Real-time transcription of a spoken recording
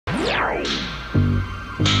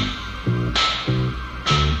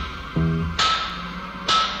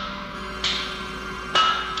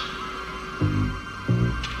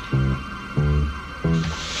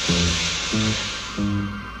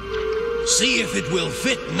See if it will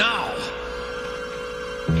fit now.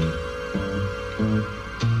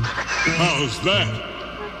 How's that?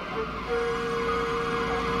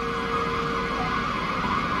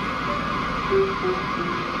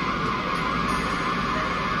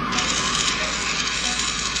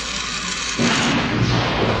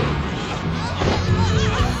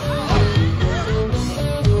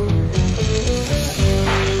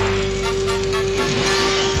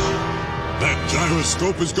 That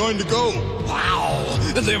gyroscope is going to go. Wow!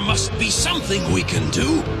 There must be something we can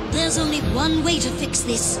do. There's only one way to fix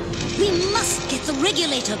this. We must get the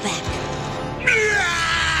regulator back.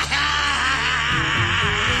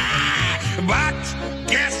 But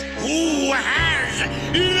guess who has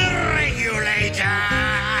the regulator?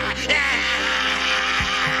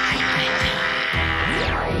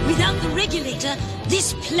 Without the regulator,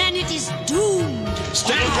 this planet is doomed.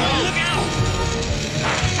 Stand down! Look out!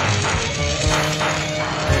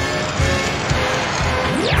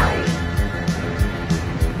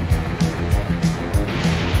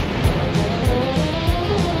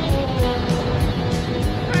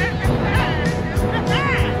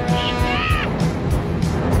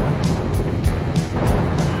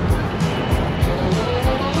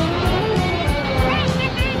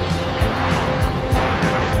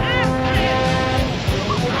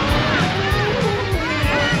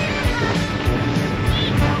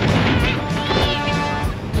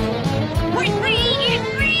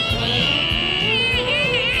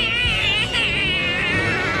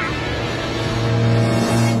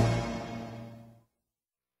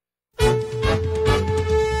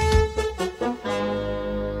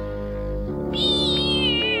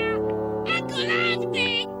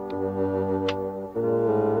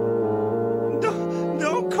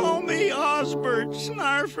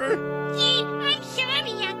 Snarfer. I'm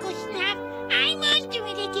sorry, Uncle Snarf. I won't do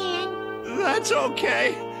it again. That's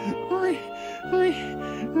okay.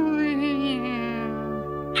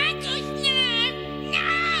 Uncle Snarf,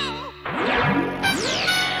 no!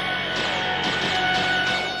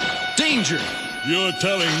 Danger! You're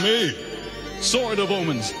telling me? Sword of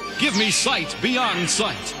Omens, give me sight beyond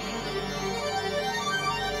sight.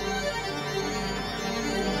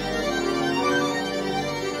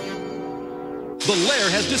 The lair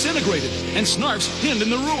has disintegrated, and Snarf's pinned in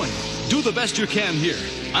the ruin. Do the best you can here.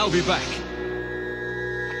 I'll be back.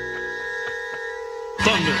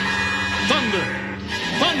 Thunder! Thunder!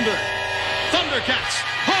 Thunder! Thundercats!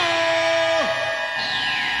 Ho!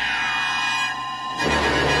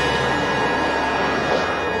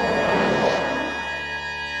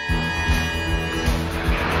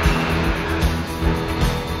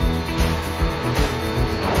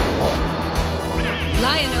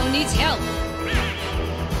 Lion-O needs help.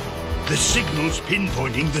 The signal's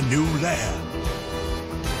pinpointing the new lair.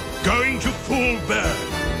 Going to full burn.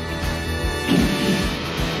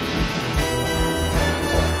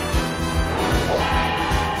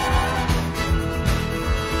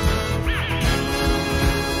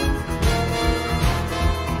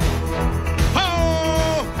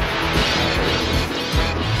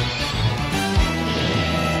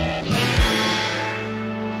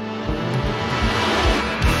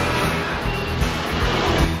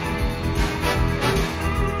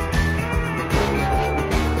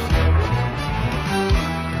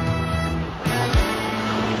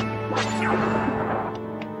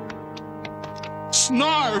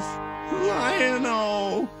 Snarf!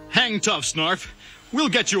 Lion-O! Hang tough, Snarf. We'll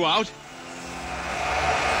get you out.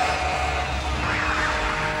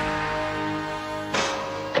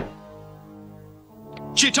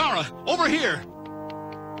 Chitara, over here!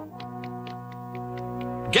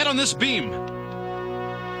 Get on this beam.